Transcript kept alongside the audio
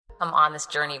Come on this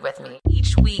journey with me.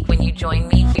 Each week when you join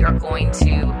me, we are going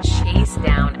to chase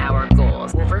down our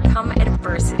goals, overcome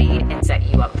adversity, and set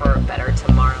you up for a better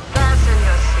tomorrow. Fasten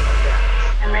your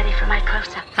seatbelts. I'm ready for my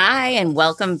close-up. Hi, and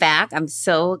welcome back. I'm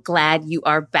so glad you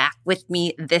are back with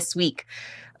me this week.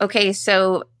 Okay,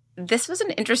 so this was an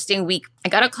interesting week. I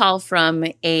got a call from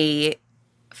a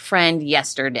friend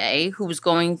yesterday who was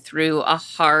going through a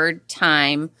hard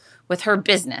time with her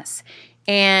business.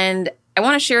 And I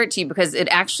want to share it to you because it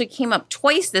actually came up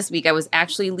twice this week. I was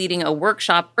actually leading a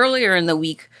workshop earlier in the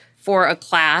week for a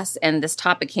class, and this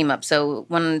topic came up. So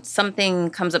when something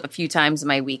comes up a few times in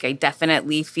my week, I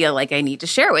definitely feel like I need to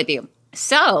share it with you.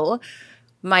 So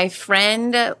my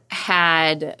friend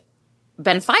had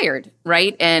been fired,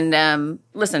 right? And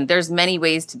listen, there's many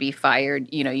ways to be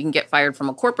fired. You know, you can get fired from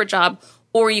a corporate job,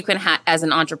 or you can as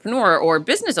an entrepreneur or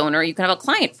business owner, you can have a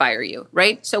client fire you,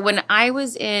 right? So when I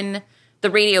was in the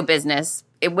radio business,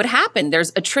 it would happen.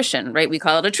 There's attrition, right? We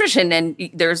call it attrition. And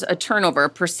there's a turnover,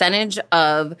 a percentage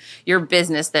of your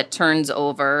business that turns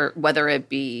over, whether it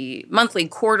be monthly,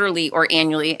 quarterly, or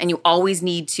annually. And you always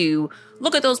need to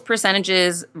look at those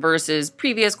percentages versus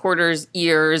previous quarters,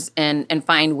 years, and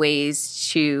find ways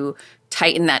to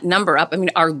tighten that number up. I mean,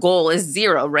 our goal is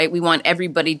 0, right? We want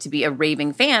everybody to be a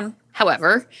raving fan.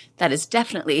 However, that is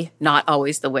definitely not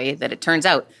always the way that it turns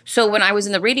out. So when I was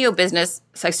in the radio business,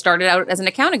 I started out as an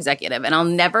account executive, and I'll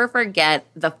never forget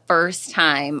the first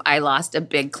time I lost a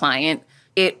big client.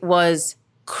 It was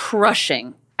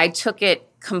crushing. I took it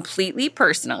completely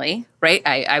personally, right?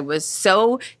 I was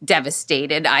so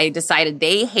devastated. I decided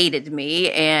they hated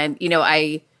me, and,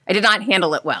 I did not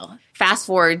handle it well. Fast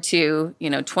forward to,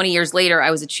 20 years later,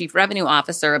 I was a chief revenue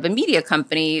officer of a media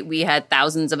company. We had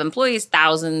thousands of employees,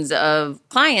 thousands of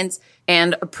clients,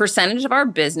 and a percentage of our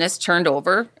business turned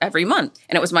over every month.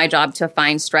 And it was my job to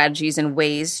find strategies and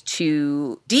ways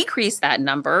to decrease that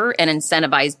number and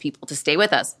incentivize people to stay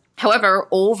with us. However,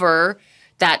 over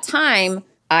that time,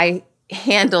 I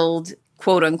handled,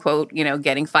 quote unquote,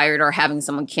 getting fired or having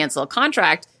someone cancel a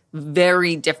contract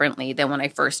very differently than when I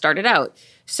first started out.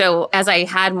 So as I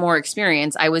had more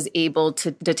experience, I was able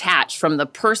to detach from the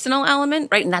personal element,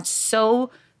 right? And that's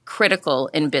so critical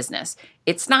in business.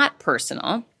 It's not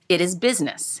personal, it is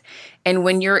business. And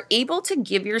when you're able to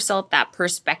give yourself that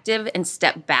perspective and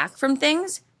step back from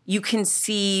things, you can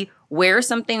see where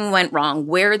something went wrong,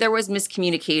 where there was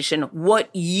miscommunication, what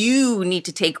you need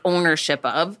to take ownership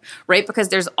of, right? Because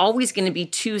there's always going to be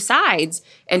two sides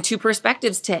and two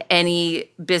perspectives to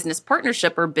any business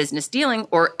partnership or business dealing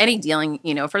or any dealing,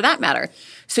 for that matter.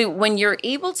 So when you're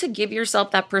able to give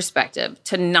yourself that perspective,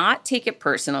 to not take it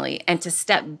personally and to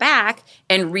step back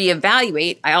and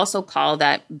reevaluate, I also call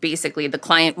that basically the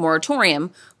client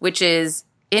moratorium, which is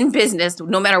in business,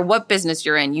 no matter what business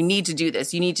you're in, you need to do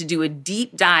this. You need to do a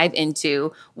deep dive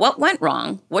into what went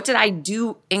wrong, what did I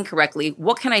do incorrectly,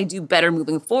 what can I do better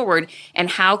moving forward, and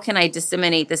how can I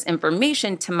disseminate this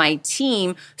information to my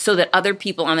team so that other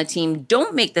people on the team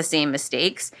don't make the same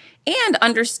mistakes, and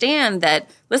understand that,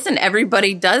 listen,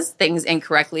 everybody does things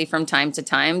incorrectly from time to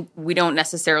time. We don't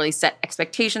necessarily set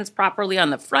expectations properly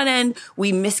on the front end.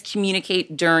 We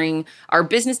miscommunicate during our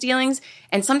business dealings.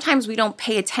 And sometimes we don't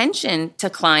pay attention to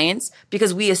clients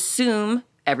because we assume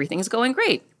everything's going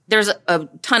great. There's a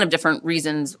ton of different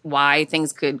reasons why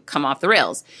things could come off the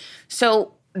rails.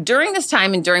 So during this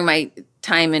time and during my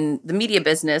time in the media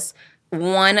business,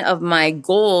 one of my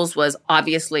goals was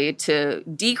obviously to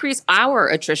decrease our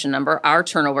attrition number, our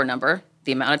turnover number,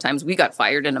 the amount of times we got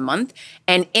fired in a month,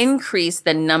 and increase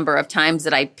the number of times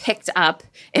that I picked up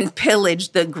and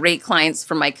pillaged the great clients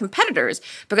from my competitors.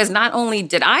 Because not only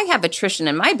did I have attrition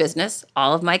in my business,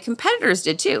 all of my competitors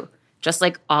did too, just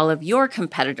like all of your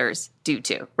competitors do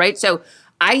too, right? So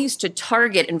I used to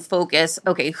target and focus,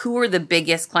 okay, who are the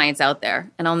biggest clients out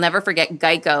there? And I'll never forget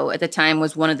Geico at the time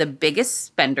was one of the biggest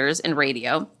spenders in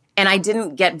radio. And I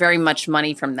didn't get very much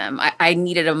money from them. I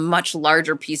needed a much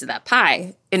larger piece of that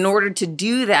pie. In order to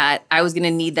do that, I was going to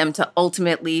need them to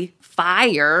ultimately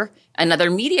fire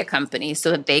another media company so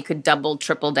that they could double,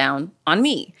 triple down on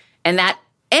me. And that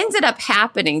ended up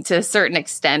happening to a certain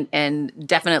extent and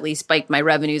definitely spiked my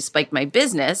revenues, spiked my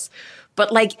business.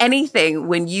 But like anything,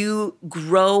 when you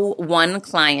grow one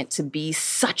client to be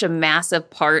such a massive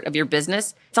part of your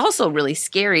business, it's also really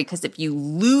scary because if you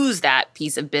lose that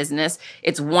piece of business,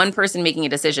 it's one person making a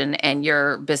decision and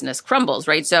your business crumbles,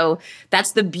 right? So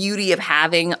that's the beauty of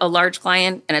having a large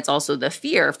client, and it's also the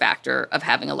fear factor of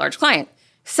having a large client.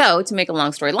 So to make a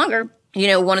long story longer,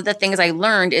 one of the things I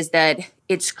learned is that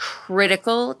it's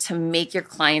critical to make your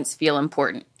clients feel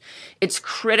important. It's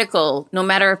critical, no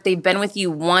matter if they've been with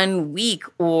you 1 week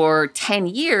or 10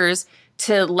 years,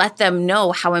 to let them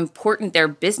know how important their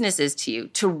business is to you,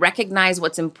 to recognize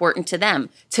what's important to them,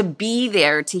 to be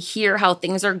there, to hear how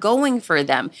things are going for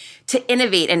them, to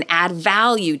innovate and add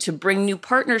value, to bring new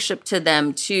partnership to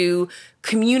them, to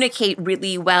communicate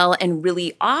really well and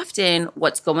really often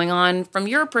what's going on from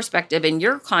your perspective and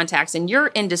your contacts and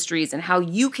your industries and how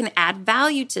you can add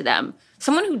value to them.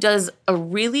 Someone who does a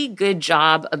really good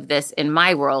job of this in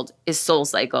my world is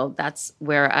SoulCycle. That's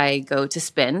where I go to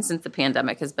spin since the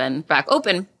pandemic has been back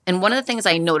open. And one of the things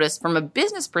I noticed from a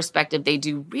business perspective, they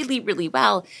do really, really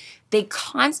well. They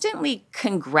constantly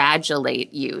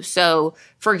congratulate you. So,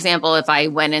 for example, if I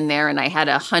went in there and I had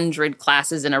 100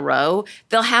 classes in a row,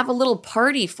 they'll have a little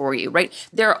party for you, right?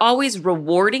 They're always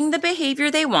rewarding the behavior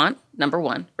they want, number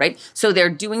one, right? So they're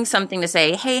doing something to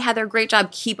say, hey, Heather, great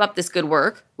job. Keep up this good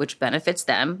work, which benefits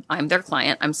them. I'm their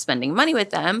client. I'm spending money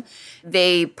with them.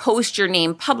 They post your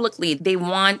name publicly. They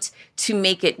want to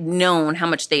make it known how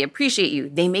much they appreciate you.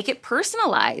 They make it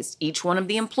personalized. Each one of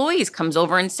the employees comes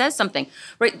over and says something,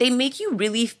 right? They make you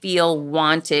really feel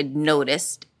wanted,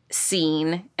 noticed,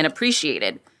 seen, and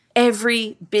appreciated.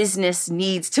 Every business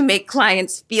needs to make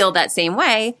clients feel that same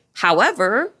way.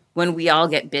 However, when we all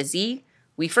get busy,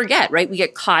 we forget, right? We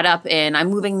get caught up in, I'm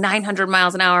moving 900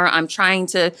 miles an hour. I'm trying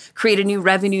to create a new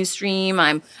revenue stream.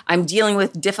 I'm dealing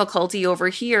with difficulty over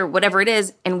here, whatever it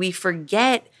is. And we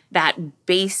forget that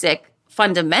basic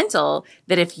fundamental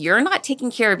that if you're not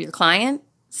taking care of your client,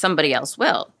 somebody else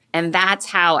will. And that's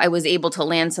how I was able to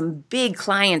land some big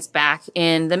clients back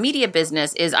in the media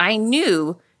business is I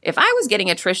knew if I was getting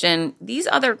attrition, these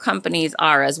other companies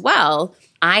are as well.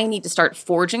 I need to start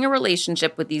forging a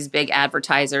relationship with these big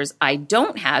advertisers I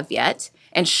don't have yet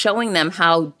and showing them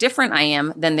how different I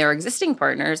am than their existing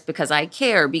partners because I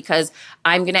care, because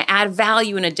I'm going to add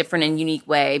value in a different and unique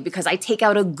way, because I take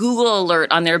out a Google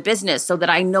alert on their business so that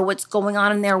I know what's going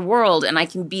on in their world and I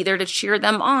can be there to cheer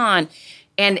them on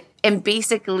and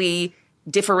basically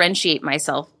differentiate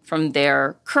myself from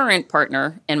their current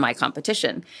partner and my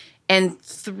competition. And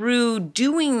through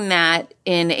doing that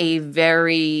in a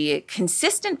very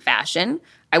consistent fashion,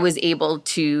 I was able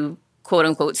to, quote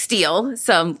unquote, steal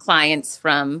some clients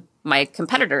from my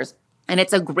competitors. And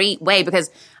it's a great way because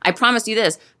I promise you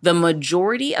this, the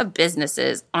majority of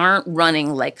businesses aren't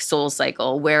running like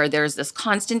SoulCycle, where there's this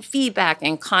constant feedback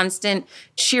and constant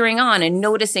cheering on and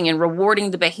noticing and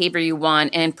rewarding the behavior you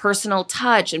want and personal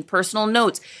touch and personal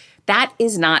notes. That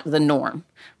is not the norm,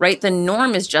 right? The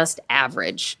norm is just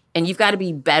average. And you've got to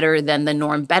be better than the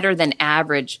norm, better than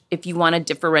average if you want to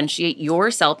differentiate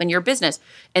yourself and your business.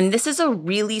 And this is a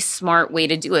really smart way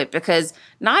to do it because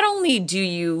not only do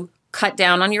you cut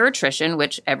down on your attrition,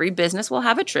 which every business will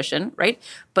have attrition, right?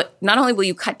 But not only will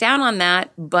you cut down on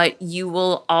that, but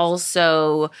you'll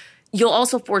also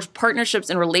forge partnerships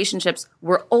and relationships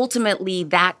where ultimately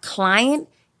that client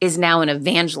is now an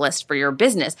evangelist for your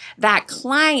business. That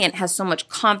client has so much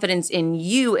confidence in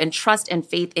you and trust and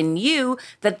faith in you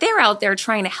that they're out there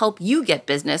trying to help you get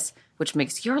business, which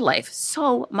makes your life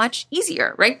so much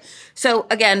easier, right? So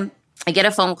again, I get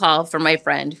a phone call from my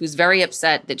friend who's very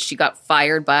upset that she got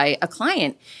fired by a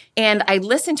client. And I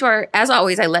listen to her. As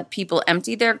always, I let people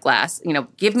empty their glass,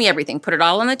 give me everything, put it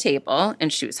all on the table.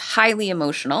 And she was highly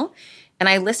emotional. And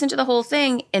I listened to the whole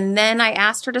thing, and then I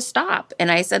asked her to stop.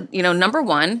 And I said, number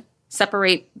one,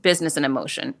 separate business and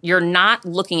emotion. You're not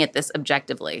looking at this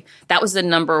objectively. That was the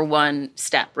number one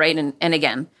step, right? And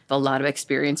again, I have a lot of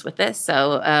experience with this.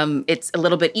 So it's a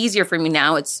little bit easier for me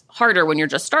now. It's harder when you're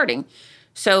just starting.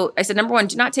 So I said, number one,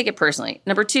 do not take it personally.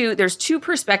 Number two, there's two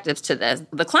perspectives to this,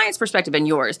 the client's perspective and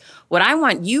yours. What I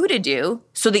want you to do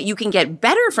so that you can get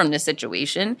better from this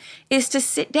situation is to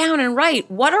sit down and write,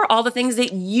 what are all the things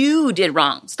that you did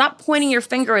wrong? Stop pointing your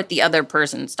finger at the other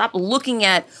person. Stop looking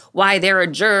at why they're a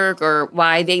jerk or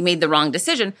why they made the wrong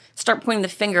decision. Start pointing the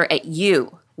finger at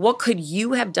you. What could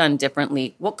you have done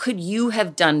differently? What could you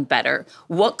have done better?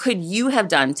 What could you have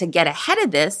done to get ahead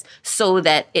of this so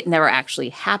that it never actually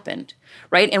happened?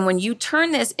 Right? And when you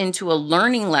turn this into a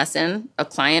learning lesson, a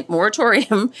client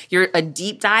moratorium, you're a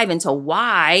deep dive into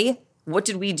why, what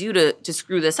did we do to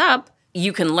screw this up?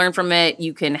 You can learn from it.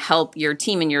 You can help your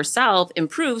team and yourself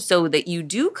improve so that you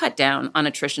do cut down on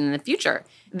attrition in the future.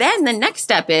 Then the next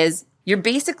step is you're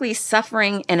basically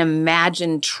suffering an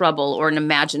imagined trouble or an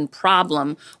imagined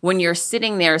problem when you're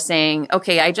sitting there saying,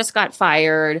 okay, I just got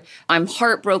fired. I'm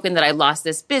heartbroken that I lost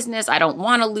this business. I don't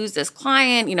want to lose this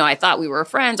client. I thought we were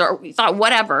friends or we thought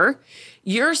whatever.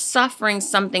 You're suffering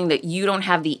something that you don't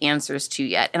have the answers to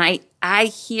yet. And I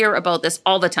hear about this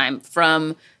all the time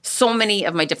from so many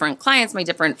of my different clients, my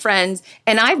different friends.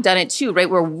 And I've done it too, right?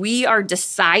 Where we are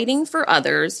deciding for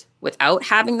others without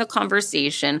having the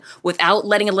conversation, without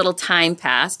letting a little time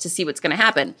pass to see what's going to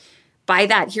happen. By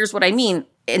that, here's what I mean.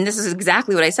 And this is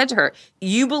exactly what I said to her.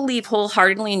 You believe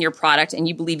wholeheartedly in your product and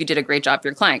you believe you did a great job for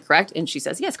your client, correct? And she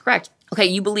says, yes, correct. Okay,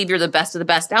 you believe you're the best of the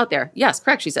best out there. Yes,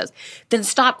 correct, she says. Then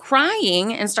stop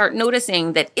crying and start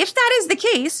noticing that if that is the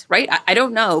case, right? I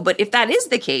don't know, but if that is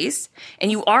the case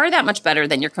and you are that much better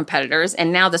than your competitors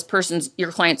and now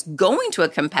your client's going to a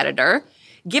competitor,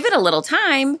 give it a little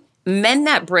time, mend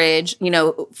that bridge,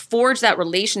 forge that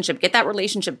relationship, get that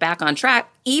relationship back on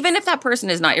track. Even if that person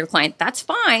is not your client, that's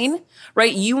fine,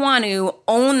 right? You want to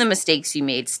own the mistakes you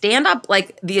made. Stand up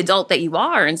like the adult that you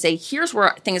are and say, here's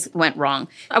where things went wrong.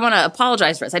 I want to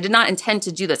apologize for this. I did not intend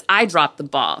to do this. I dropped the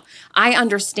ball. I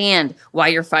understand why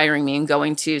you're firing me and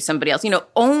going to somebody else.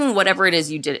 Own whatever it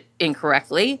is you did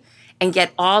incorrectly and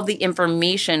get all the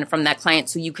information from that client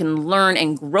so you can learn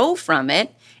and grow from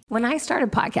it. When I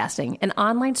started podcasting, an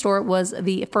online store was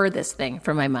the furthest thing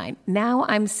from my mind. Now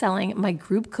I'm selling my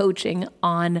group coaching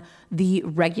on the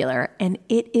regular, and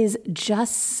it is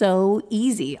just so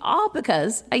easy, all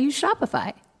because I use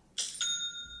Shopify.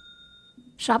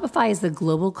 Shopify is the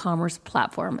global commerce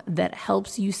platform that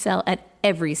helps you sell at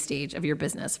every stage of your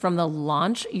business, from the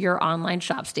launch your online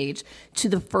shop stage to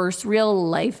the first real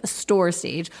life store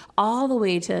stage, all the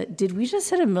way to, did we just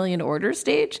hit 1 million orders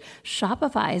stage?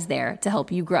 Shopify is there to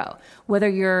help you grow. Whether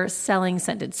you're selling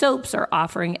scented soaps or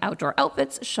offering outdoor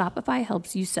outfits, Shopify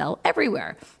helps you sell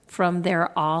everywhere. From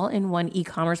their all-in-one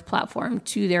e-commerce platform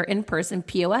to their in-person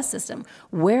POS system,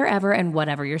 wherever and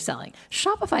whatever you're selling,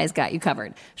 Shopify has got you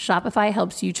covered. Shopify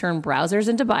helps you turn browsers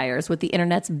into buyers with the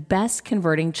internet's best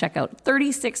converting checkout,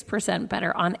 36%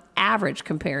 better on average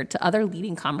compared to other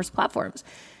leading commerce platforms,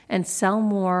 and sell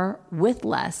more with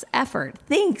less effort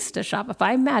thanks to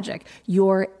Shopify Magic,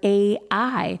 your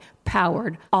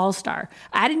AI-powered all-star.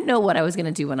 I didn't know what I was going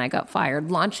to do when I got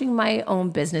fired. Launching my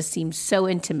own business seemed so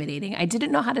intimidating. I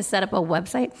didn't know how to set up a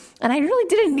website, and I really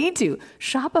didn't need to.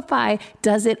 Shopify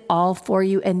does it all for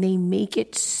you, and they make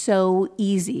it so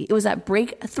easy. It was that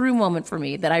breakthrough moment for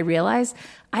me that I realized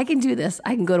I can do this.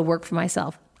 I can go to work for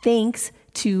myself thanks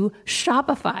to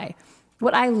Shopify.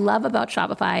 What I love about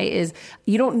Shopify is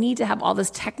you don't need to have all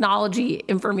this technology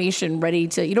information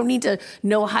you don't need to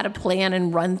know how to plan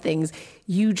and run things.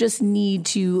 You just need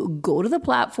to go to the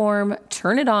platform,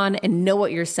 turn it on, and know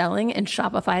what you're selling, and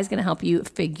Shopify is going to help you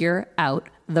figure out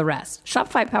the rest.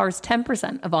 Shopify powers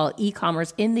 10% of all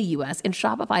e-commerce in the U.S., and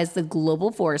Shopify is the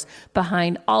global force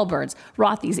behind Allbirds,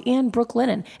 Rothy's, and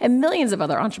Brooklinen, and millions of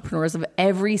other entrepreneurs of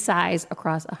every size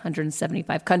across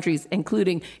 175 countries,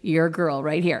 including your girl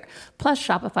right here. Plus,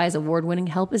 Shopify's award-winning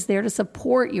help is there to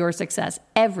support your success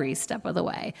every step of the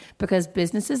way, because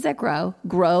businesses that grow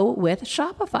with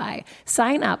Shopify.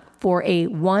 Sign up for a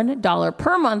 $1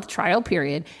 per month trial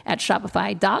period at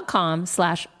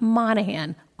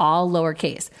shopify.com/Monahan, all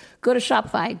lowercase. Go to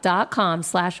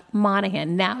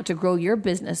shopify.com/Monahan now to grow your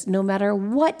business no matter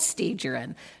what stage you're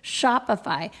in.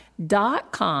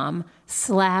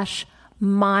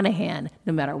 Shopify.com/Monahan.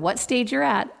 No matter what stage you're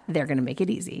at, they're going to make it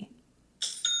easy.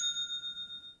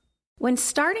 When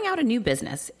starting out a new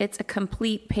business, it's a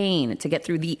complete pain to get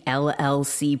through the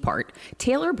LLC part.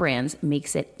 Tailor Brands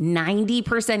makes it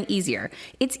 90% easier.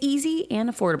 It's easy and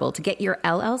affordable to get your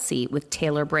LLC with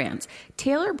Tailor Brands.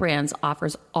 Tailor Brands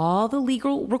offers all the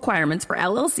legal requirements for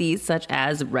LLCs, such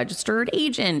as registered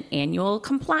agent, annual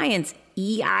compliance,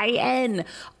 EIN,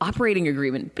 operating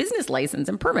agreement, business license,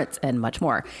 and permits, and much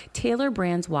more. Tailor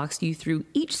Brands walks you through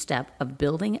each step of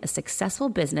building a successful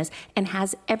business and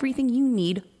has everything you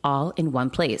need all in one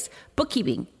place.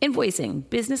 Bookkeeping, invoicing,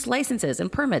 business licenses and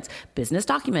permits, business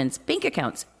documents, bank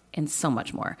accounts, and so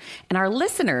much more. And our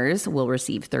listeners will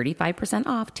receive 35%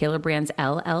 off Tailor Brands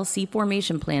LLC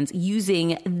formation plans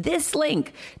using this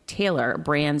link,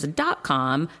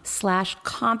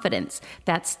 tailorbrands.com/confidence.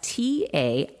 That's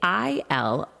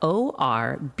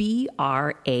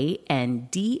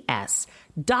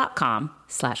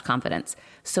TAILORBRANDS.com/confidence.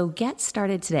 So get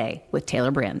started today with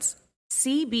Tailor Brands.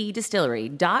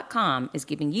 CBDistillery.com is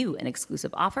giving you an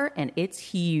exclusive offer, and it's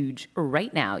huge.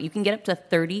 Right now, you can get up to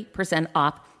 30%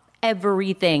 off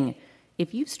everything.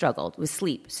 If you've struggled with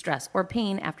sleep, stress, or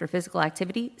pain after physical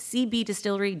activity,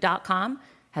 CBDistillery.com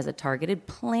has a targeted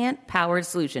plant-powered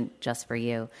solution just for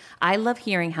you. I love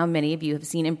hearing how many of you have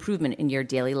seen improvement in your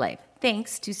daily life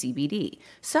thanks to CBD.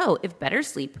 So if better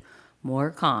sleep, more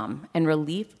calm, and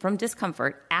relief from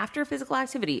discomfort after physical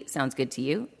activity sounds good to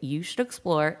you, you should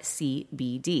explore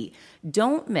CBD.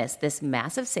 Don't miss this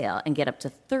massive sale and get up to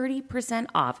 30%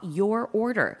 off your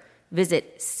order.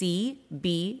 Visit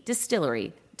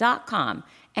cbdistillery.com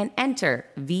and enter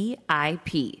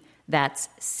VIP. That's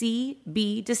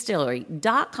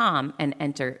cbdistillery.com and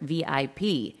enter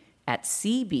VIP at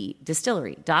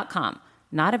cbdistillery.com.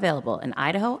 Not available in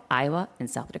Idaho, Iowa, and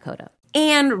South Dakota.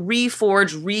 And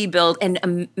reforge, rebuild, and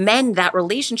amend that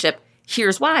relationship.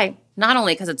 Here's why. Not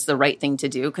only because it's the right thing to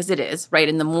do, because it is, right?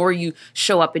 And the more you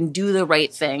show up and do the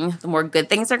right thing, the more good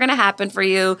things are going to happen for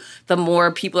you, the more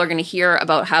people are going to hear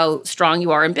about how strong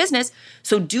you are in business.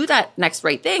 So do that next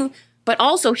right thing. But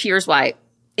also, here's why.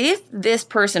 If this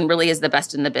person really is the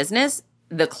best in the business,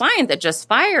 the client that just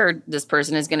fired this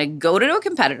person is going to go to a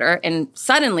competitor, and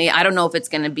suddenly, I don't know if it's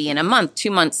going to be in a month,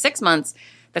 2 months, 6 months,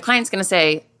 the client's going to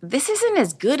say, this isn't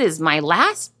as good as my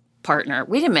last partner.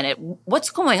 Wait a minute, what's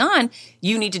going on?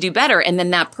 You need to do better. And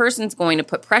then that person's going to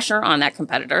put pressure on that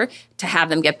competitor to have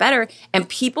them get better. And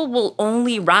people will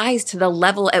only rise to the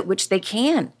level at which they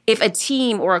can. If a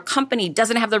team or a company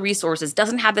doesn't have the resources,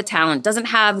 doesn't have the talent, doesn't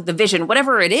have the vision,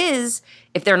 whatever it is,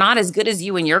 if they're not as good as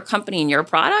you and your company and your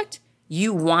product,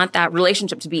 you want that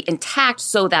relationship to be intact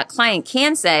so that client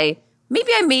can say,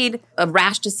 maybe I made a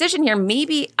rash decision here.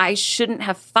 Maybe I shouldn't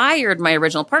have fired my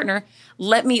original partner.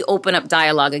 Let me open up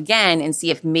dialogue again and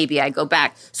see if maybe I go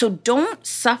back. So don't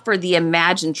suffer the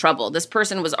imagined trouble. This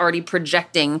person was already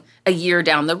projecting a year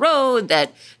down the road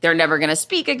that they're never going to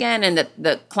speak again and that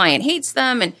the client hates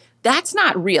them. And that's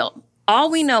not real. All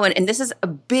we know, and this is a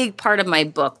big part of my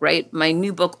book, right? My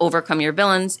new book, Overcome Your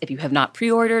Villains. If you have not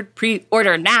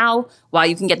pre-order now while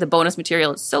you can get the bonus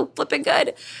material. It's so flipping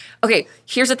good. Okay,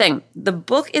 here's the thing. The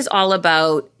book is all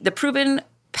about the proven,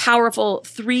 powerful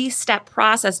 3-step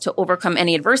process to overcome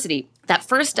any adversity. That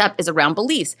first step is around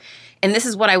beliefs. And this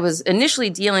is what I was initially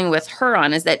dealing with her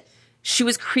on, is that she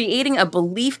was creating a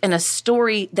belief in a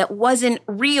story that wasn't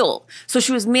real. So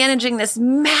she was managing this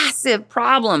massive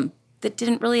problem that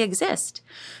didn't really exist.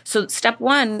 So step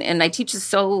 1, and I teach this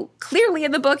so clearly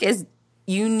in the book, is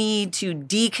you need to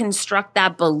deconstruct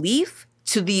that belief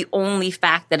to the only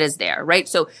fact that is there, right?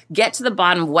 So get to the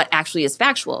bottom of what actually is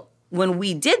factual. When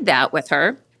we did that with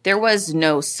her, there was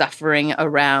no suffering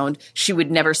around she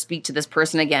would never speak to this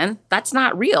person again. That's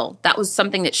not real. That was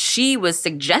something that she was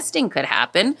suggesting could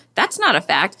happen. That's not a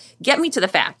fact. Get me to the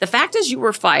fact. The fact is you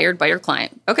were fired by your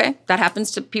client. Okay, that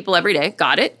happens to people every day.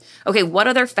 Got it. Okay, what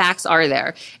other facts are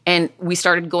there? And we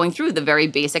started going through the very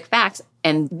basic facts.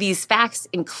 And these facts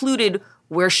included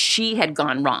where she had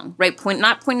gone wrong, right?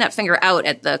 Not pointing that finger out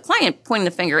at the client, pointing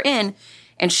the finger in.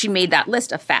 And she made that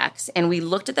list of facts. And we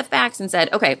looked at the facts and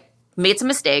said, okay, made some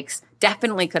mistakes,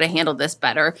 definitely could have handled this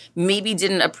better, maybe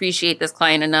didn't appreciate this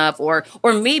client enough, or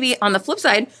maybe on the flip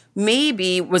side,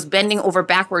 maybe was bending over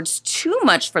backwards too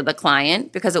much for the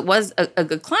client because it was a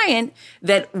good client,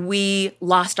 that we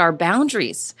lost our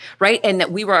boundaries, right? And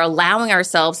that we were allowing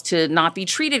ourselves to not be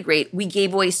treated great. We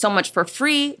gave away so much for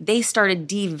free, they started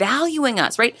devaluing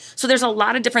us, right? So there's a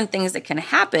lot of different things that can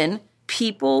happen.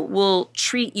 People will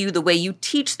treat you the way you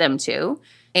teach them to.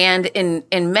 And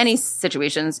in many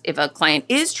situations, if a client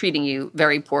is treating you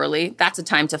very poorly, that's a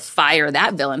time to fire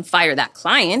that villain, fire that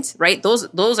client, right?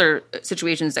 Those are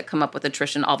situations that come up with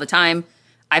attrition all the time.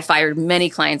 I've fired many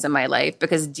clients in my life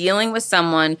because dealing with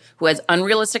someone who has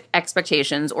unrealistic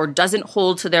expectations or doesn't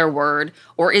hold to their word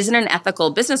or isn't an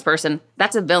ethical business person,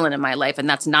 that's a villain in my life, and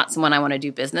that's not someone I want to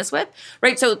do business with,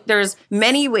 right? So there's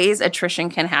many ways attrition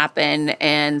can happen,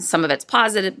 and some of it's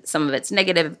positive, some of it's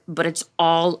negative, but it's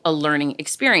all a learning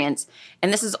experience.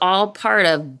 And this is all part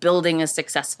of building a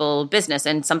successful business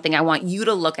and something I want you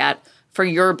to look at for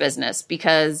your business,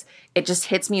 because it just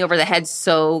hits me over the head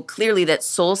so clearly that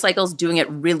SoulCycle's doing it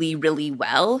really, really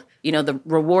well. You know, the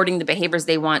rewarding the behaviors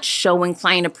they want, showing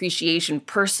client appreciation,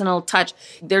 personal touch.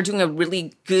 They're doing a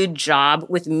really good job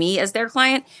with me as their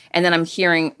client. And then I'm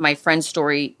hearing my friend's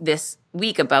story this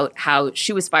week about how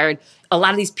she was fired. A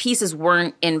lot of these pieces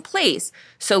weren't in place.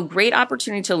 So great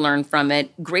opportunity to learn from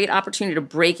it. Great opportunity to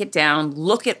break it down,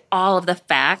 look at all of the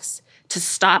facts, to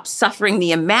stop suffering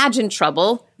the imagined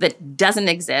trouble that doesn't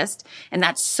exist. And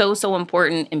that's so, so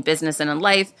important in business and in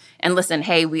life. And listen,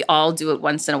 hey, we all do it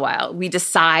once in a while. We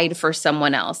decide for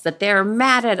someone else that they're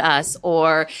mad at us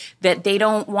or that they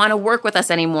don't want to work with us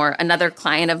anymore. Another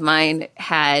client of mine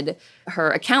had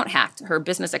her account hacked. Her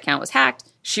business account was hacked.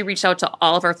 She reached out to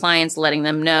all of her clients, letting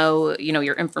them know, you know,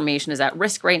 your information is at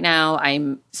risk right now.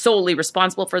 I'm solely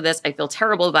responsible for this. I feel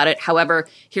terrible about it. However,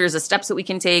 here's the steps that we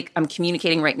can take. I'm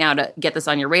communicating right now to get this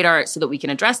on your radar so that we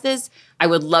can address this. I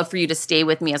would love for you to stay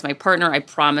with me as my partner. I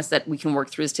promise that we can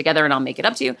work through this together and I'll make it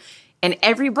up to you. And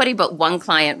everybody but one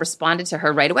client responded to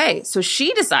her right away. So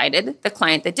she decided the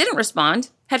client that didn't respond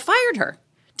had fired her,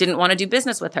 didn't want to do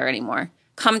business with her anymore.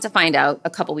 Come to find out, a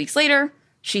couple weeks later,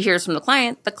 She hears from the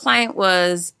client. The client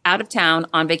was out of town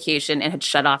on vacation and had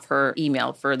shut off her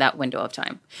email for that window of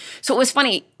time. So it was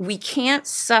funny. We can't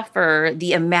suffer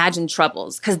the imagined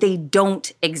troubles because they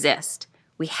don't exist.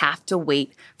 We have to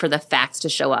wait for the facts to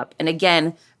show up. And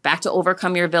again, back to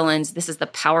overcome your villains. This is the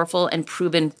powerful and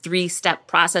proven 3-step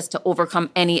process to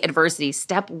overcome any adversity.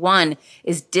 Step 1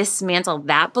 is dismantle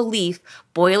that belief,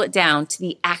 boil it down to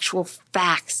the actual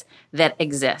facts that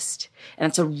exist. And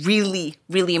it's a really,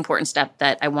 really important step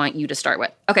that I want you to start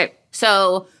with. Okay,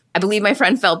 so I believe my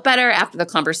friend felt better after the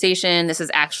conversation. This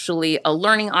is actually a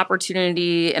learning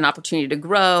opportunity, an opportunity to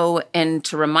grow, and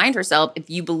to remind herself, if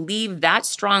you believe that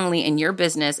strongly in your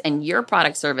business and your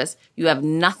product service, you have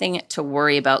nothing to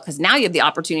worry about because now you have the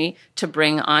opportunity to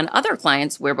bring on other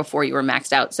clients where before you were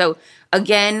maxed out. So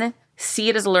again, see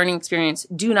it as a learning experience.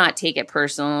 Do not take it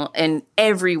personal. And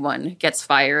everyone gets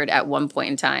fired at one point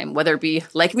in time, whether it be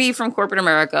like me from corporate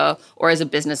America or as a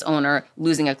business owner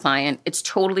losing a client. It's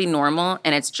totally normal.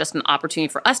 And it's just an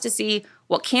opportunity for us to see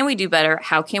what can we do better?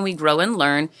 How can we grow and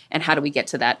learn? And how do we get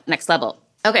to that next level?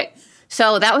 Okay.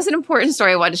 So that was an important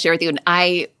story I wanted to share with you.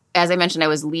 And as I mentioned, I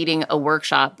was leading a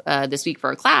workshop this week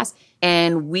for a class.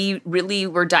 And we really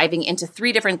were diving into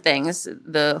 3 different things.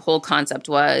 The whole concept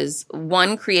was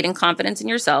 1, creating confidence in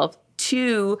yourself,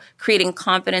 2, creating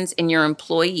confidence in your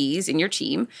employees, in your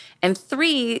team, and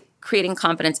 3, creating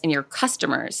confidence in your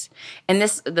customers. And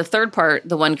the third part,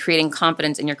 the one creating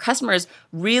confidence in your customers,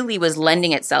 really was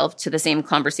lending itself to the same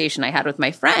conversation I had with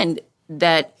my friend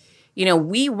that, you know,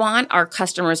 we want our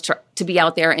customers to be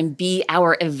out there and be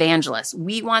our evangelists.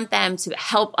 We want them to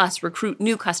help us recruit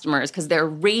new customers because they're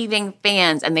raving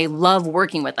fans and they love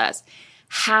working with us.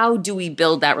 How do we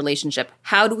build that relationship?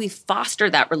 How do we foster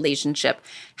that relationship?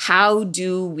 How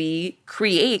do we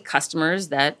create customers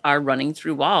that are running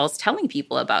through walls telling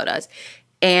people about us?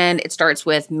 And it starts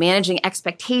with managing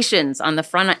expectations on the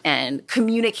front end,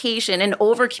 communication and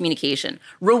over-communication,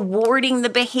 rewarding the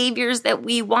behaviors that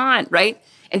we want, right?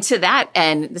 And to that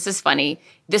end, this is funny,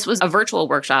 this was a virtual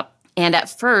workshop. And at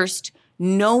first,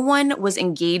 no one was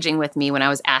engaging with me when I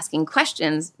was asking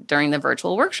questions during the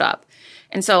virtual workshop.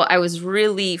 And so I was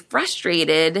really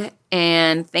frustrated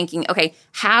and thinking, okay,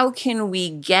 how can we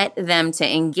get them to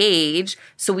engage?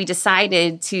 So we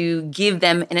decided to give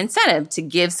them an incentive, to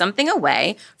give something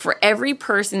away for every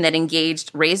person that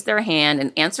engaged, raised their hand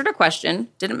and answered a question.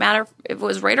 Didn't matter if it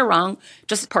was right or wrong,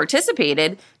 just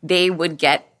participated, they would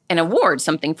get an award,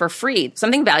 something for free,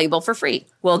 something valuable for free.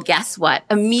 Well, guess what?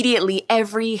 Immediately,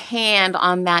 every hand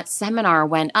on that seminar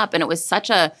went up. And it was such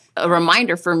a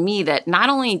reminder for me that not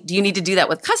only do you need to do that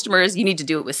with customers, you need to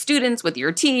do it with students, with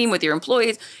your team, with your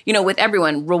employees, you know, with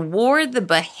everyone. Reward the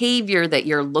behavior that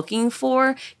you're looking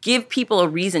for. Give people a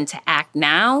reason to act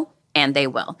now, and they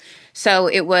will. So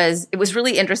it was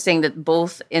really interesting that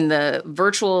both in the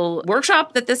virtual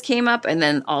workshop that this came up and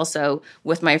then also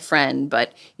with my friend.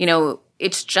 But, you know,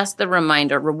 it's just the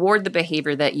reminder, reward the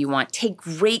behavior that you want. Take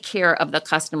great care of the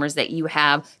customers that you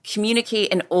have.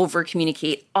 Communicate and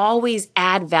over-communicate. Always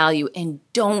add value and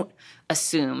don't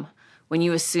assume. When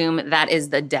you assume, that is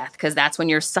the death, because that's when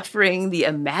you're suffering the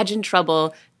imagined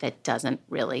trouble that doesn't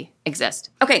really exist.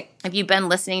 Okay, if you've been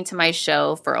listening to my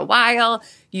show for a while,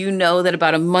 you know that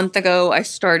about a month ago, I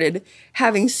started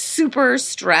having super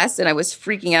stress and I was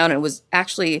freaking out. And I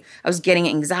was getting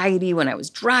anxiety when I was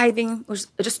driving. It was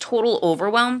just total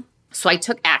overwhelm. So I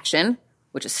took action,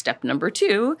 which is step number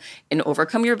 2 in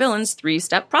Overcome Your Villains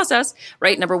 3-step process,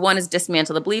 right? Number 1 is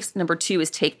dismantle the beliefs. Number 2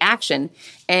 is take action.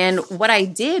 And what I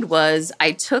did was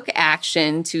I took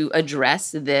action to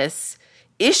address this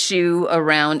issue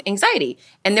around anxiety.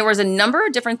 And there was a number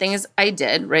of different things I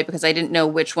did, right? Because I didn't know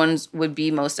which ones would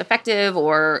be most effective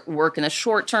or work in the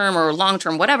short term or long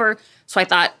term, whatever. So I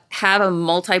thought, have a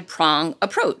multi-prong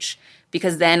approach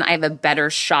because then I have a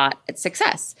better shot at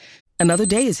success. Another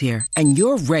day is here, and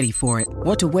you're ready for it.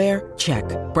 What to wear? Check.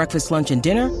 Breakfast, lunch, and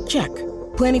dinner? Check.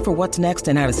 Planning for what's next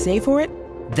and how to save for it?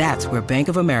 That's where Bank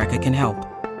of America can help.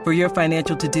 For your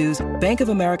financial to-dos, Bank of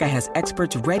America has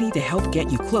experts ready to help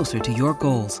get you closer to your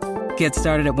goals. Get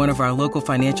started at one of our local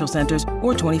financial centers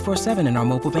or 24/7 in our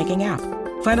mobile banking app.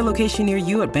 Find a location near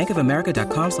you at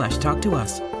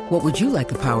bankofamerica.com/talktous. What would you like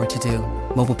the power to do?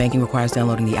 Mobile banking requires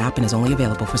downloading the app and is only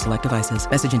available for select devices.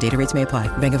 Message and data rates may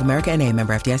apply. Bank of America NA,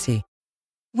 member FDIC.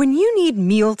 When you need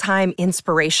mealtime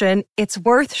inspiration, it's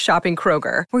worth shopping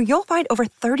Kroger, where you'll find over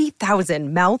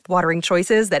 30,000 mouth-watering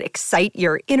choices that excite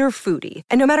your inner foodie.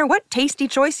 And no matter what tasty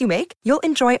choice you make, you'll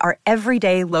enjoy our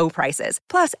everyday low prices,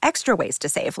 plus extra ways to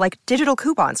save, like digital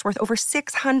coupons worth over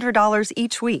 $600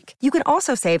 each week. You can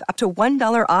also save up to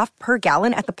 $1 off per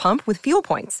gallon at the pump with fuel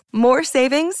points. More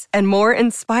savings and more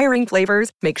inspiring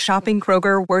flavors make shopping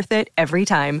Kroger worth it every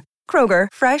time. Kroger,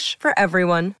 fresh for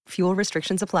everyone. Fuel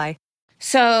restrictions apply.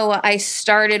 So I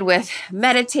started with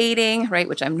meditating, right,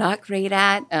 which I'm not great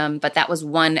at, but that was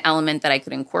one element that I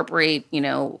could incorporate,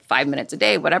 5 minutes a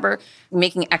day, whatever.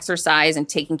 Making exercise and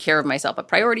taking care of myself a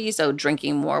priority, so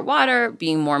drinking more water,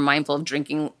 being more mindful of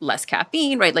drinking less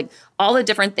caffeine, right, like all the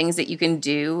different things that you can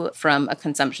do from a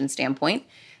consumption standpoint.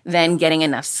 Then getting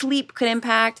enough sleep could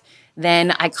impact. Then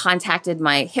I contacted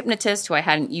my hypnotist, who I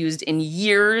hadn't used in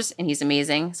years, and he's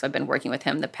amazing. So I've been working with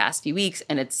him the past few weeks,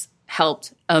 and it's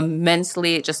helped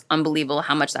immensely. Just unbelievable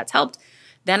how much that's helped.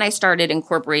 Then I started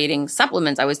incorporating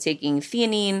supplements. I was taking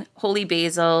theanine, holy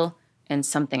basil, and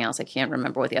something else. I can't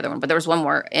remember what the other one, but there was one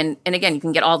more. And again, you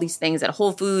can get all these things at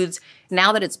Whole Foods.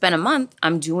 Now that it's been a month,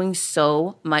 I'm doing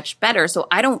so much better. So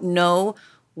I don't know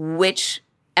which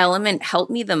element helped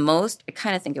me the most. I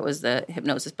kind of think it was the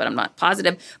hypnosis, but I'm not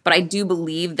positive. But I do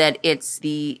believe that it's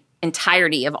the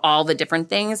entirety of all the different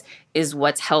things is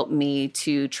what's helped me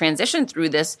to transition through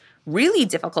this really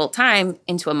difficult time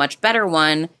into a much better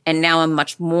one. And now I'm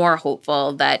much more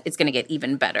hopeful that it's going to get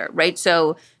even better, right?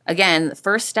 So again, the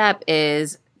first step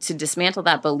is to dismantle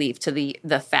that belief to the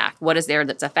fact. What is there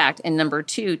that's a fact? And number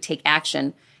two, take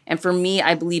action. And for me,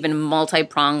 I believe in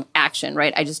multi-pronged action,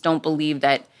 right? I just don't believe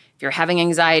that if you're having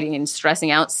anxiety and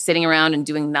stressing out, sitting around and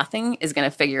doing nothing is going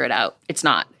to figure it out. It's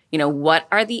not. What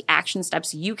are the action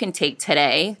steps you can take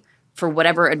today for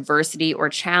whatever adversity or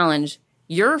challenge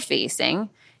you're facing?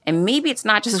 And maybe it's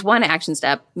not just one action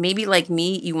step. Maybe like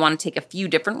me, you want to take a few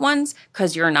different ones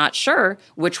because you're not sure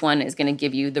which one is going to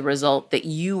give you the result that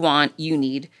you want, you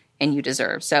need, and you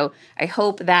deserve. So I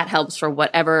hope that helps for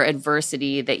whatever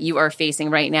adversity that you are facing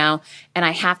right now. And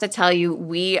I have to tell you,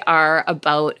 we are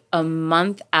about a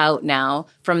month out now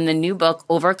from the new book,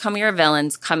 Overcome Your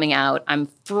Villains, coming out. I'm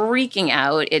freaking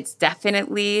out. It's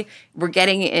definitely, we're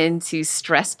getting into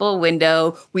stressful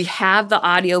window. We have the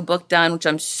audiobook done, which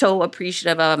I'm so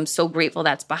appreciative of. I'm so grateful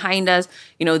that's behind us.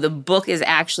 The book is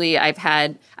actually, I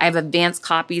have advanced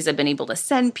copies I've been able to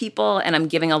send people, and I'm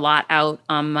giving a lot out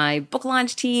on my book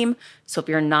launch team. So if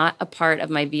you're not a part of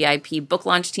my VIP book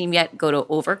launch team yet, go to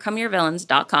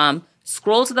overcomeyourvillains.com,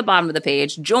 scroll to the bottom of the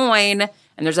page, join,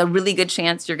 and there's a really good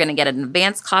chance you're going to get an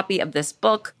advanced copy of this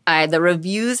book. The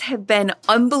reviews have been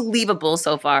unbelievable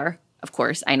so far. Of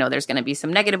course, I know there's going to be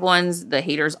some negative ones. The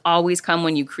haters always come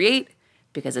when you create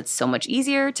because it's so much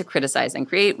easier to criticize than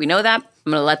create. We know that.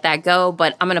 I'm going to let that go,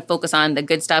 but I'm going to focus on the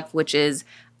good stuff, which is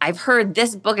I've heard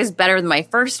this book is better than my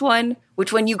first one,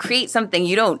 which when you create something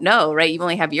you don't know, right? You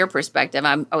only have your perspective.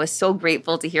 I was so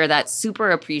grateful to hear that, super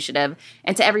appreciative.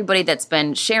 And to everybody that's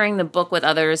been sharing the book with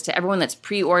others, to everyone that's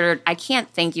pre-ordered, I can't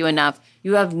thank you enough.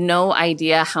 You have no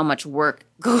idea how much work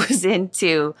goes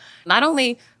into not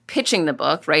only pitching the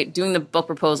book, right? Doing the book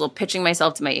proposal, pitching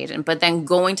myself to my agent, but then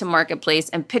going to marketplace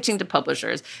and pitching to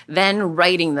publishers, then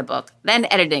writing the book, then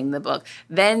editing the book,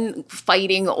 then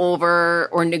fighting over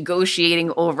or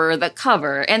negotiating over the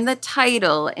cover and the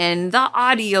title and the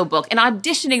audiobook and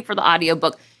auditioning for the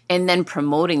audiobook, and then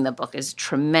promoting the book is a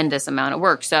tremendous amount of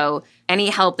work. So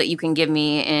any help that you can give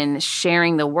me in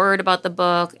sharing the word about the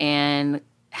book and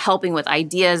helping with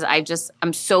ideas,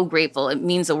 I'm so grateful. It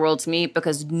means the world to me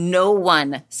because no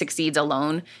one succeeds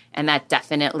alone, and that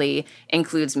definitely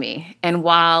includes me. And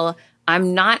while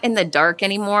I'm not in the dark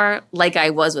anymore like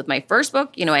I was with my first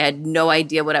book, I had no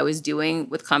idea what I was doing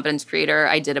with Confidence Creator.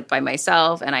 I did it by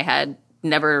myself, and I had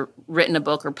never written a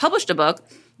book or published a book.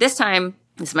 This time,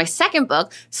 this is my second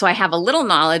book, so I have a little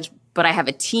knowledge, but I have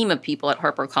a team of people at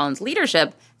HarperCollins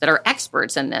Leadership that are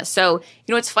experts in this. So,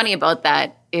 what's funny about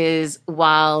that is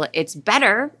while it's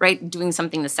better, right, doing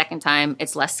something the second time,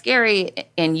 it's less scary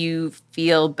and you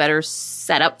feel better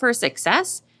set up for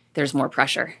success, there's more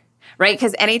pressure, right?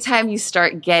 Because anytime you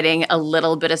start getting a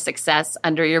little bit of success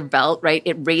under your belt, right,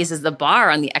 it raises the bar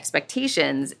on the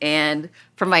expectations. And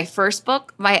for my first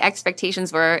book, my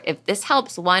expectations were, if this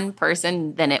helps one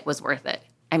person, then it was worth it.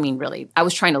 I mean, really, I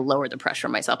was trying to lower the pressure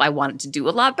on myself. I wanted to do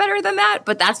a lot better than that,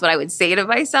 but that's what I would say to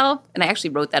myself. And I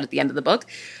actually wrote that at the end of the book.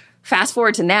 Fast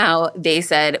forward to now, they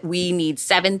said we need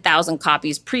 7,000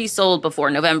 copies pre-sold before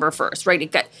November 1st,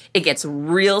 right? It gets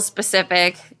real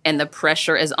specific and the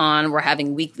pressure is on. We're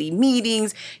having weekly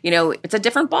meetings. It's a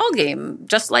different ballgame,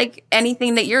 just like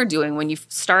anything that you're doing. When you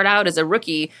start out as a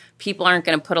rookie, people aren't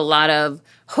going to put a lot of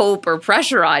hope or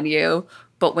pressure on you.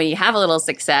 But when you have a little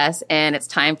success and it's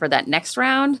time for that next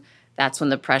round, that's when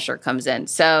the pressure comes in.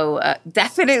 So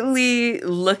definitely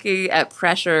looking at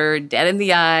pressure dead in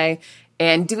the eye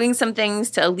and doing some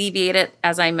things to alleviate it,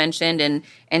 as I mentioned,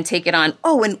 and take it on.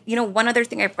 Oh, and one other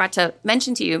thing I forgot to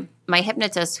mention to you, my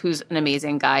hypnotist, who's an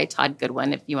amazing guy, Todd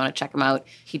Goodwin, if you want to check him out,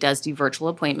 he does do virtual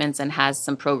appointments and has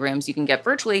some programs you can get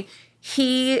virtually.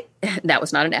 That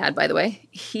was not an ad, by the way.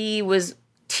 He was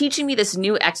teaching me this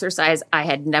new exercise I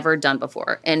had never done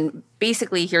before. And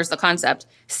basically, here's the concept.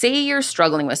 Say you're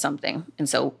struggling with something. And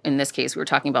so in this case, we were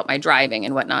talking about my driving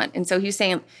and whatnot. And so he was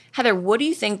saying, Heather, what do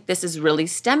you think this is really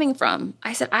stemming from?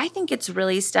 I said, I think it's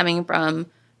really stemming from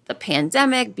the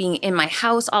pandemic, being in my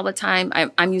house all the time.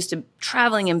 I'm used to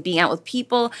traveling and being out with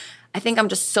people. I think I'm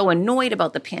just so annoyed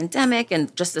about the pandemic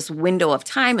and just this window of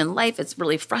time in life. It's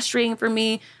really frustrating for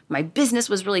me. My business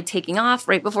was really taking off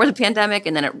right before the pandemic,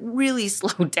 and then it really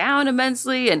slowed down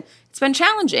immensely, and it's been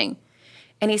challenging.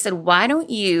 And he said, why don't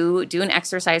you do an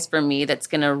exercise for me that's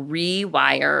going to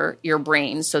rewire your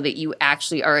brain so that you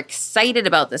actually are excited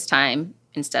about this time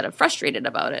instead of frustrated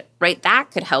about it, right?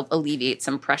 That could help alleviate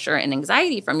some pressure and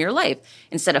anxiety from your life.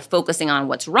 Instead of focusing on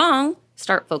what's wrong,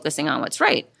 start focusing on what's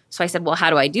right. So I said, well, how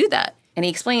do I do that? And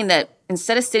he explained that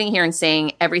instead of sitting here and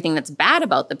saying everything that's bad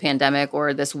about the pandemic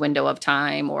or this window of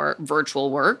time or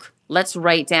virtual work, let's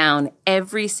write down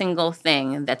every single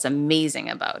thing that's amazing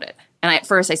about it. And at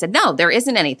first I said, no, there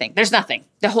isn't anything. There's nothing.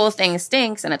 The whole thing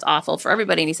stinks and it's awful for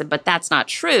everybody. And he said, but that's not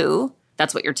true.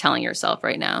 That's what you're telling yourself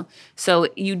right now. So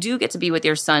you do get to be with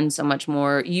your son so much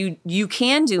more. You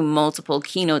can do multiple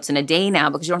keynotes in a day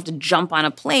now because you don't have to jump on a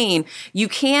plane. You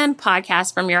can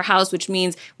podcast from your house, which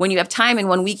means when you have time in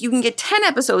 1 week, you can get 10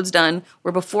 episodes done,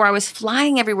 where before I was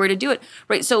flying everywhere to do it,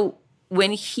 right? So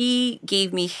when he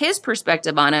gave me his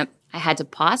perspective on it, I had to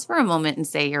pause for a moment and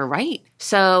say, you're right.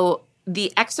 So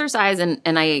the exercise, and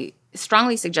I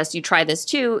strongly suggest you try this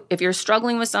too. If you're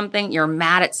struggling with something, you're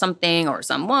mad at something or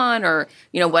someone or,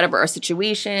 whatever, a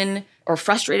situation, or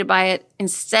frustrated by it,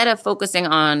 instead of focusing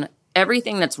on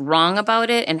everything that's wrong about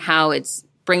it and how it's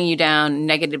bringing you down,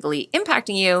 negatively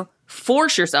impacting you,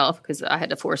 force yourself, because I had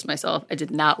to force myself. I did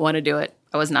not want to do it.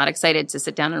 I was not excited to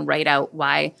sit down and write out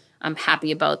why I'm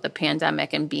happy about the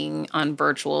pandemic and being on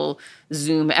virtual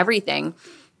Zoom, everything.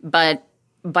 But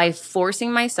by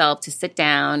forcing myself to sit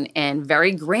down and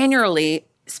very granularly,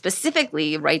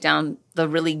 specifically write down the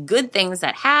really good things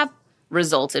that have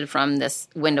resulted from this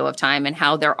window of time and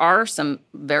how there are some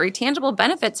very tangible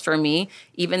benefits for me,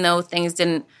 even though things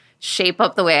didn't shape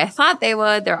up the way I thought they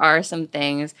would, there are some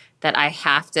things that I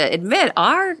have to admit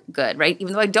are good, right?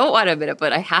 Even though I don't want to admit it,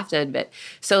 but I have to admit.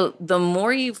 So the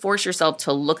more you force yourself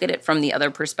to look at it from the other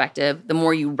perspective, the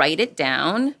more you write it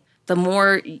down, the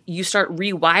more you start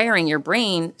rewiring your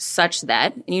brain such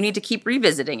that, and you need to keep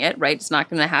revisiting it, right? It's not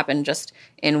going to happen just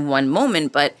in one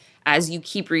moment, but as you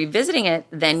keep revisiting it,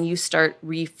 then you start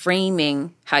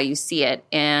reframing how you see it.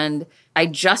 And I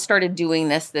just started doing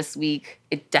this week.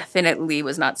 It definitely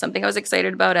was not something I was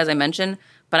excited about, as I mentioned,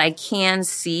 but I can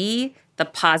see the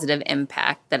positive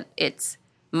impact that it's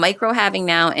micro having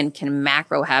now and can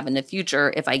macro have in the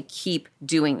future if I keep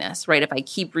doing this, right? If I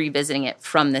keep revisiting it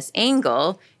from this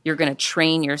angle, you're going to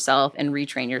train yourself and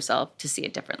retrain yourself to see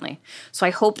it differently. So I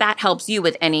hope that helps you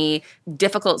with any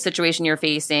difficult situation you're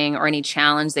facing or any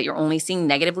challenge that you're only seeing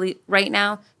negatively right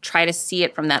now. Try to see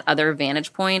it from that other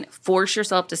vantage point. Force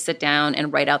yourself to sit down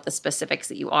and write out the specifics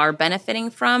that you are benefiting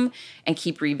from and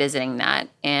keep revisiting that.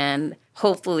 And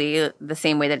hopefully the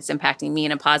same way that it's impacting me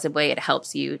in a positive way, it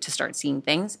helps you to start seeing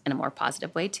things in a more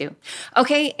positive way too.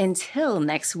 Okay, until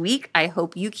next week, I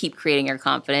hope you keep creating your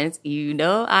confidence. You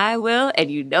know I will,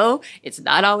 and you know it's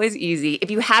not always easy.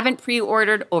 If you haven't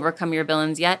pre-ordered Overcome Your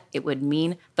Villains yet, it would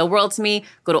mean the world to me.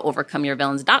 Go to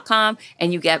overcomeyourvillains.com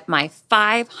and you get my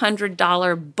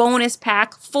 $500 bonus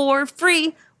pack for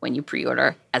free when you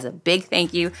pre-order as a big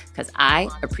thank you, because I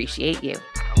appreciate you.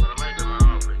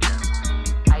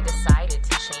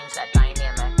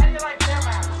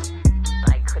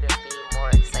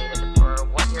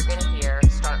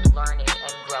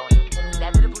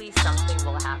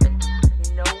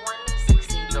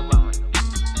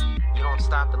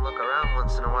 Stop and look around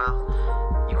once in a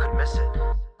while, you could miss it.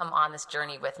 Come on this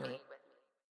journey with me.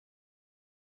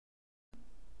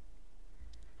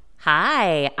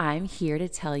 Hi, I'm here to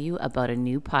tell you about a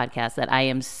new podcast that I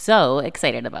am so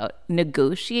excited about,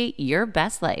 Negotiate Your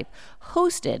Best Life,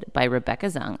 hosted by Rebecca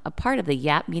Zung, a part of the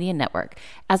Yap Media Network.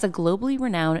 As a globally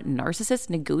renowned narcissist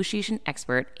negotiation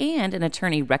expert and an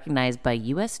attorney recognized by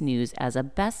U.S. News as a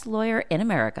best lawyer in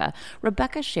America,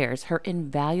 Rebecca shares her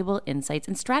invaluable insights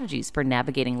and strategies for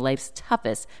navigating life's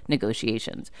toughest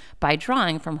negotiations. By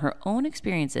drawing from her own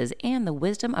experiences and the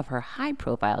wisdom of her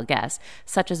high-profile guests,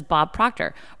 such as Bob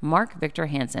Proctor, Mark Victor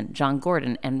Hansen, John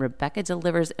Gordon, and Rebecca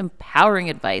delivers empowering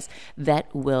advice that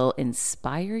will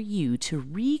inspire you to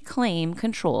reclaim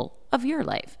control of your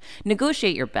life.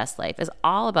 Negotiate Your Best Life is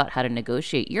all about how to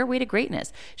negotiate your way to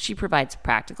greatness. She provides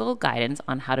practical guidance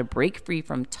on how to break free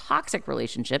from toxic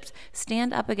relationships,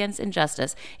 stand up against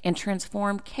injustice, and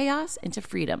transform chaos into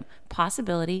freedom,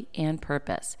 possibility, and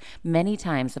purpose. Many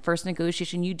times, the first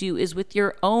negotiation you do is with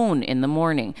your own in the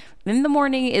morning. In the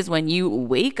morning is when you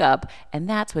wake up, and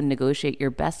that's when Negotiate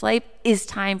Your Best Life is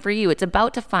time for you. It's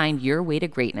about to find your way to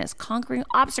greatness, conquering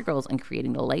obstacles and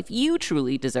creating the life you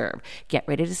truly deserve. Get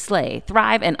ready to slay,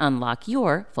 thrive, and unlock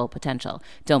your full potential.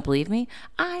 Don't believe me?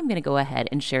 I'm going to go ahead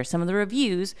and share some of the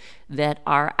reviews that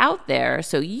are out there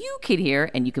so you can hear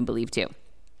and you can believe too.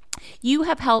 You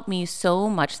have helped me so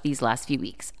much these last few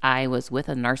weeks. I was with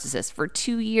a narcissist for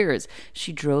 2 years.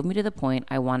 She drove me to the point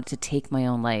I wanted to take my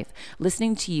own life.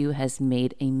 Listening to you has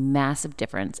made a massive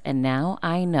difference, and now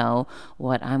I know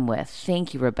what I'm with.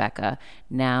 Thank you, Rebecca.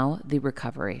 Now the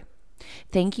recovery.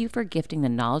 Thank you for gifting the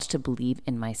knowledge to believe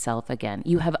in myself again.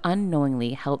 You have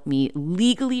unknowingly helped me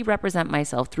legally represent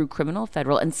myself through criminal,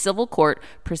 federal, and civil court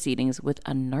proceedings with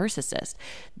a narcissist.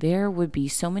 There would be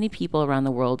so many people around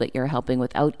the world that you're helping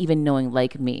without even knowing,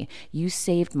 like me. You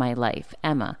saved my life.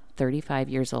 Emma, 35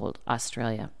 years old,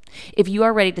 Australia. If you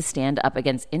are ready to stand up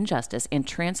against injustice and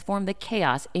transform the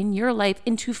chaos in your life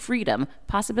into freedom,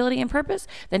 possibility, and purpose,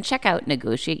 then check out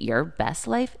Negotiate Your Best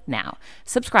Life now.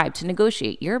 Subscribe to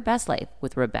Negotiate Your Best Life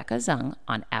with Rebecca Zung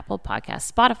on Apple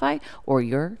Podcasts, Spotify, or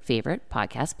your favorite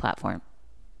podcast platform.